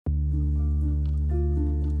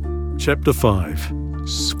Chapter 5.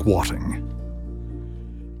 Squatting.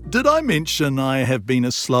 Did I mention I have been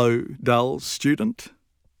a slow, dull student?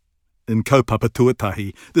 In Kaupapa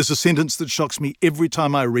Tuatahi, there's a sentence that shocks me every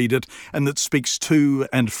time I read it and that speaks to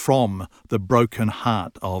and from the broken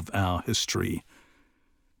heart of our history.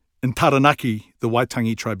 In Taranaki, the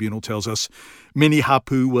Waitangi Tribunal tells us, many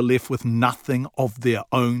hapu were left with nothing of their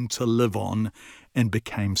own to live on and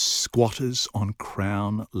became squatters on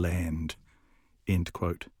Crown land. End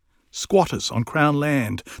quote. Squatters on Crown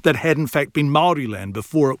land that had in fact been Māori land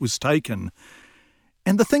before it was taken.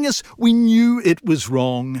 And the thing is, we knew it was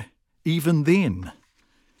wrong even then.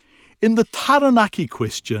 In the Taranaki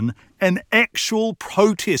question, an actual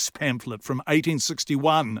protest pamphlet from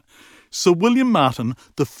 1861, Sir William Martin,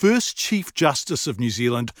 the first Chief Justice of New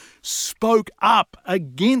Zealand, spoke up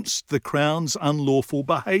against the Crown's unlawful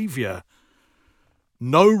behaviour.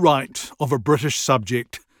 No right of a British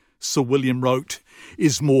subject, Sir William wrote,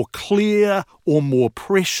 is more clear or more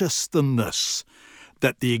precious than this,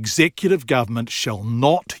 that the executive government shall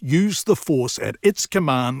not use the force at its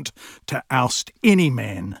command to oust any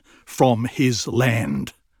man from his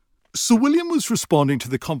land. Sir William was responding to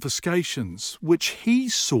the confiscations, which he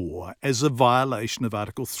saw as a violation of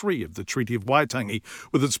Article 3 of the Treaty of Waitangi,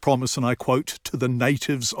 with its promise, and I quote, to the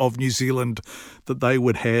natives of New Zealand that they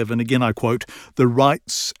would have, and again I quote, the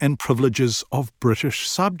rights and privileges of British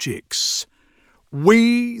subjects.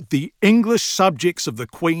 We, the English subjects of the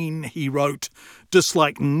Queen, he wrote,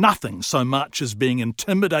 dislike nothing so much as being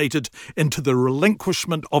intimidated into the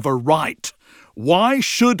relinquishment of a right. Why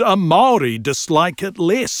should a Māori dislike it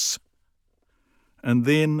less? And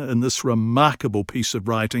then, in this remarkable piece of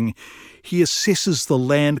writing, he assesses the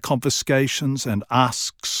land confiscations and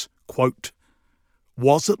asks, quote,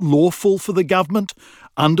 was it lawful for the government,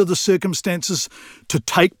 under the circumstances, to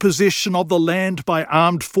take possession of the land by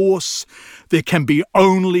armed force? There can be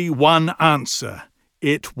only one answer.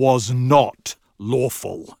 It was not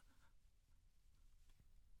lawful.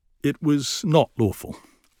 It was not lawful.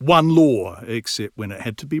 One law, except when it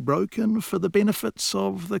had to be broken for the benefits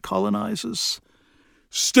of the colonisers.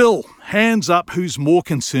 Still, hands up who's more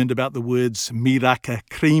concerned about the words miraka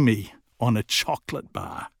creamy on a chocolate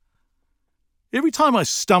bar. Every time I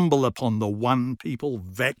stumble upon the one people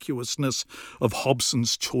vacuousness of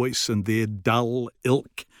Hobson's choice and their dull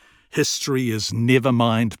ilk, history is never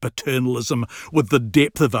mind paternalism with the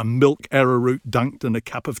depth of a milk arrowroot dunked in a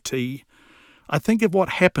cup of tea, I think of what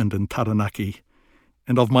happened in Taranaki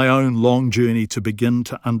and of my own long journey to begin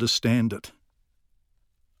to understand it.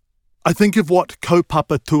 I think of what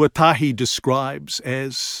Kaupapa Tuatahi describes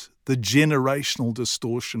as the generational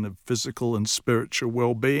distortion of physical and spiritual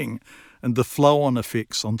well-being and the flow-on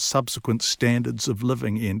effects on subsequent standards of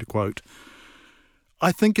living, end quote.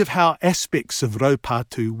 I think of how aspects of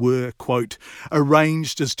Raupatu were, quote,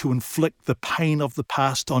 arranged as to inflict the pain of the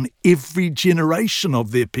past on every generation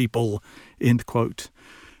of their people, end quote.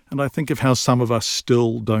 And I think of how some of us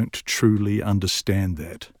still don't truly understand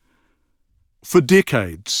that. For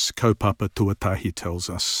decades, Kaupapa Tuatahi tells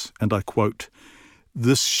us, and I quote,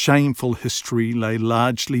 this shameful history lay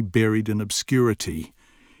largely buried in obscurity.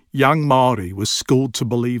 Young Māori were schooled to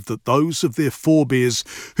believe that those of their forebears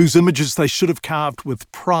whose images they should have carved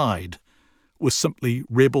with pride were simply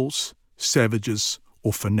rebels, savages,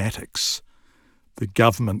 or fanatics. The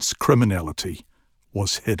government's criminality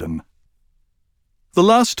was hidden. The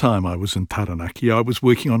last time I was in Taranaki, I was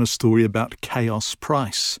working on a story about Chaos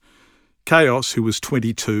Price. Chaos, who was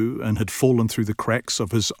 22 and had fallen through the cracks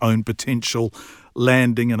of his own potential,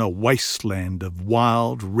 landing in a wasteland of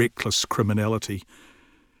wild, reckless criminality.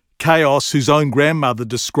 Chaos, whose own grandmother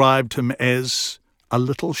described him as a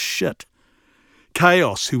little shit.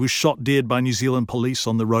 Chaos, who was shot dead by New Zealand police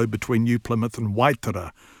on the road between New Plymouth and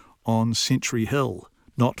Waitara on Century Hill,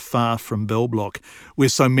 not far from Bell Block, where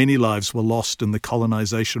so many lives were lost in the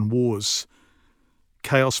colonisation wars.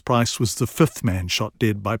 Chaos Price was the fifth man shot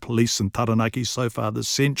dead by police in Taranaki so far this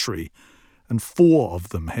century, and 4 of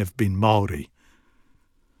them have been Māori.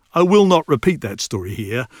 I will not repeat that story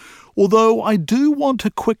here, although I do want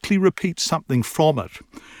to quickly repeat something from it.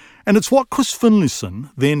 And it's what Chris Finlayson,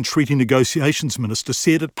 then Treaty Negotiations Minister,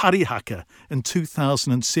 said at Parihaka in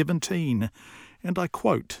 2017, and I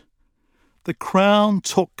quote, the Crown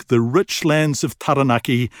took the rich lands of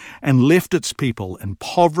Taranaki and left its people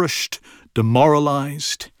impoverished,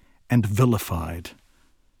 demoralised and vilified.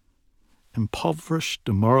 Impoverished,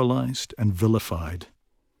 demoralised and vilified.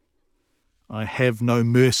 I have no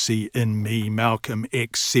mercy in me, Malcolm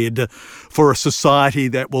X said, for a society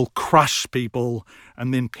that will crush people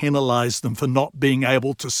and then penalise them for not being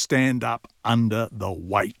able to stand up under the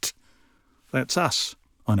weight. That's us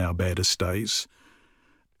on our baddest days.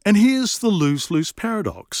 And here's the lose-lose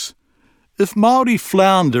paradox. If Māori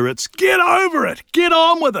flounder, it's get over it, get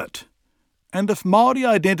on with it. And if Māori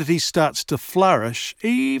identity starts to flourish,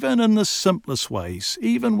 even in the simplest ways,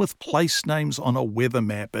 even with place names on a weather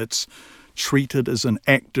map, it's treated as an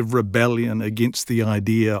act of rebellion against the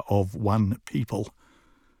idea of one people.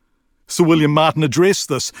 Sir William Martin addressed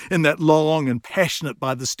this in that long and passionate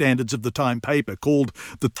by the standards of the time paper called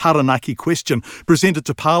the Taranaki Question, presented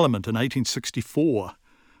to Parliament in 1864.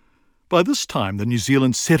 By this time, the New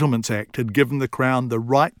Zealand Settlements Act had given the Crown the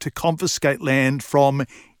right to confiscate land from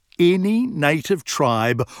any native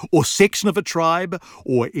tribe or section of a tribe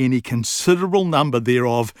or any considerable number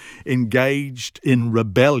thereof engaged in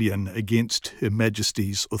rebellion against Her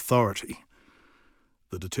Majesty's authority.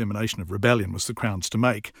 The determination of rebellion was the Crown's to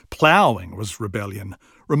make. Ploughing was rebellion.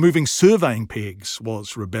 Removing surveying pegs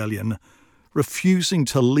was rebellion. Refusing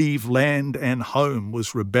to leave land and home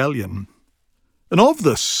was rebellion. And of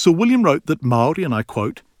this, Sir William wrote that Māori, and I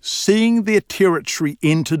quote, seeing their territory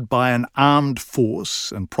entered by an armed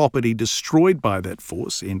force and property destroyed by that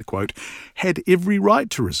force, end quote, had every right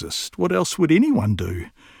to resist. What else would anyone do?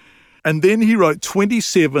 And then he wrote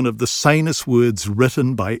 27 of the sanest words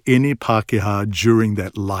written by any Pākehā during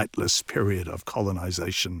that lightless period of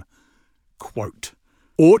colonisation. Quote,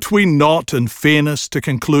 ought we not, in fairness, to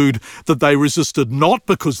conclude that they resisted not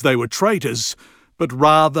because they were traitors, but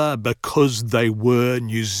rather because they were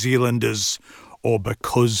New Zealanders or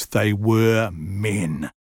because they were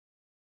men?